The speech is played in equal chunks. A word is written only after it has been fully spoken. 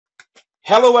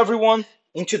Hello everyone,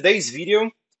 in today's video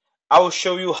I will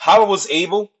show you how I was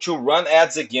able to run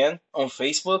ads again on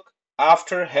Facebook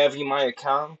after having my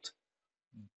account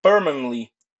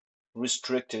permanently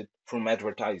restricted from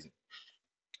advertising.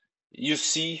 You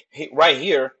see right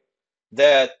here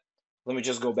that, let me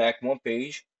just go back one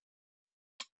page,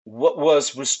 what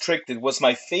was restricted was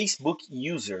my Facebook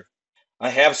user. I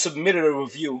have submitted a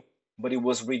review, but it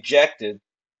was rejected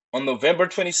on November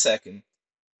 22nd.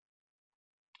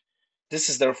 This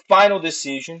is their final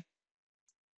decision,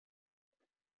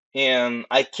 and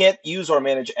I can't use or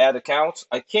manage ad accounts.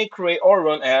 I can't create or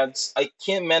run ads. I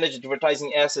can't manage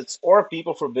advertising assets or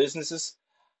people for businesses.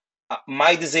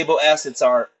 My disabled assets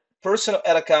are personal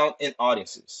ad account and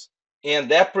audiences. And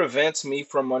that prevents me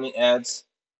from running ads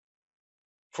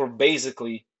for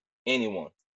basically anyone.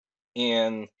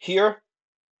 And here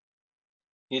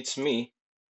it's me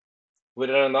with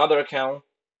another account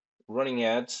running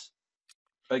ads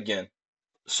again.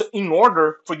 So in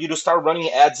order for you to start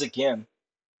running ads again,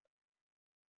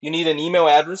 you need an email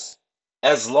address.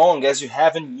 As long as you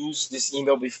haven't used this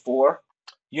email before,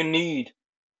 you need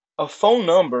a phone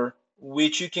number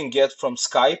which you can get from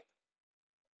Skype,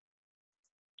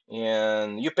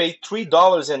 and you pay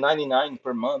 $3.99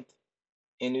 per month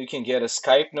and you can get a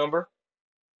Skype number.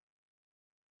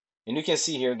 And you can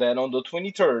see here that on the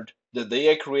 23rd, the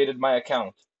day I created my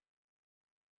account,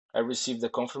 I received the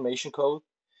confirmation code.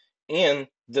 And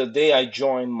the day I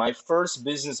joined my first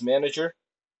business manager,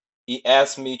 it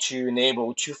asked me to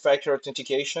enable two-factor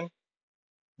authentication.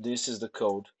 This is the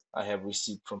code I have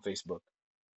received from Facebook.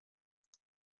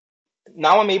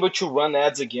 Now I'm able to run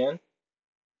ads again.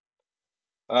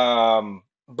 But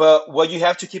what you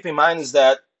have to keep in mind is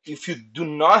that if you do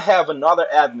not have another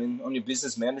admin on your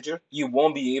business manager, you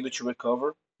won't be able to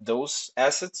recover those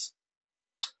assets.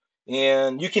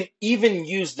 And you can even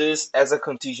use this as a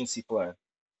contingency plan.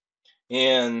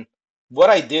 And what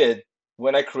I did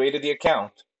when I created the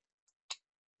account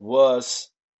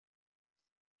was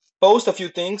post a few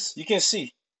things. You can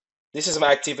see this is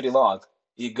my activity log.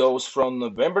 It goes from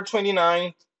November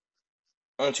 29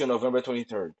 until November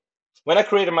 23rd. When I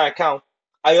created my account,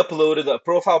 I uploaded a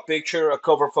profile picture, a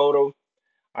cover photo.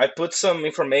 I put some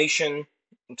information,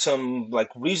 some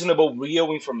like reasonable,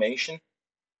 real information.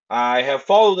 I have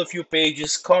followed a few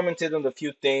pages, commented on a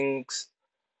few things,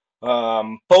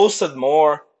 posted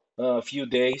more a few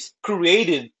days,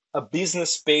 created a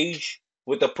business page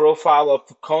with a profile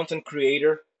of content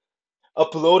creator,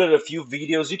 uploaded a few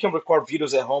videos. You can record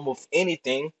videos at home of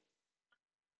anything.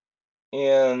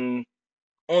 And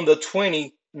on the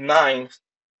 29th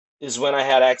is when I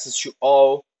had access to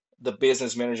all the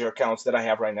business manager accounts that I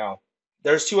have right now.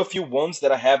 There's still a few ones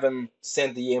that I haven't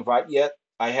sent the invite yet.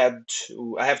 I have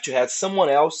to have someone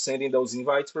else sending those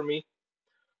invites for me.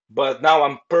 But now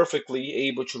I'm perfectly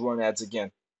able to run ads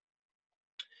again.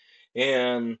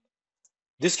 And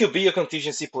this could be a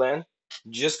contingency plan.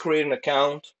 Just create an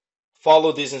account,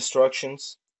 follow these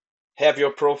instructions, have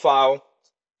your profile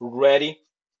ready,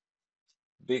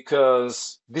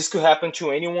 because this could happen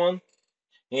to anyone.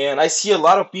 And I see a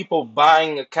lot of people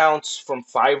buying accounts from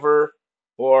Fiverr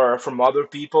or from other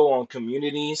people on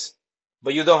communities,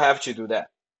 but you don't have to do that.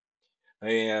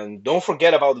 And don't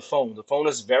forget about the phone. The phone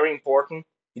is very important.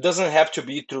 It doesn't have to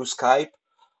be through Skype.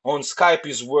 On Skype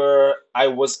is where I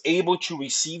was able to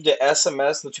receive the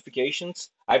SMS notifications.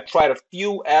 I've tried a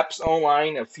few apps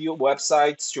online, a few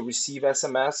websites to receive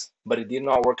SMS, but it did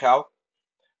not work out.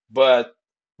 But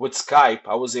with Skype,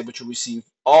 I was able to receive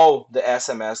all the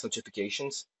SMS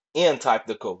notifications and type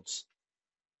the codes.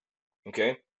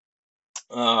 Okay,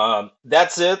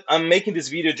 that's it. I'm making this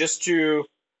video just to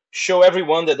show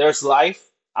everyone that there's life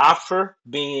after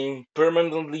being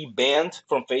permanently banned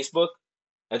from Facebook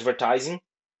advertising,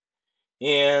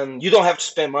 and you don't have to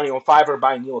spend money on Fiverr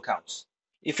buying new accounts.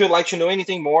 If you'd like to know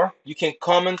anything more, you can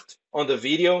comment on the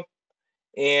video,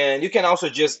 and you can also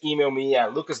just email me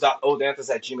at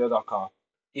lucas.odentas@gmail.com.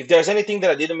 If there's anything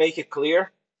that I didn't make it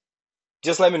clear,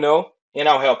 just let me know and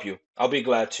I'll help you. I'll be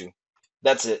glad to.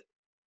 That's it.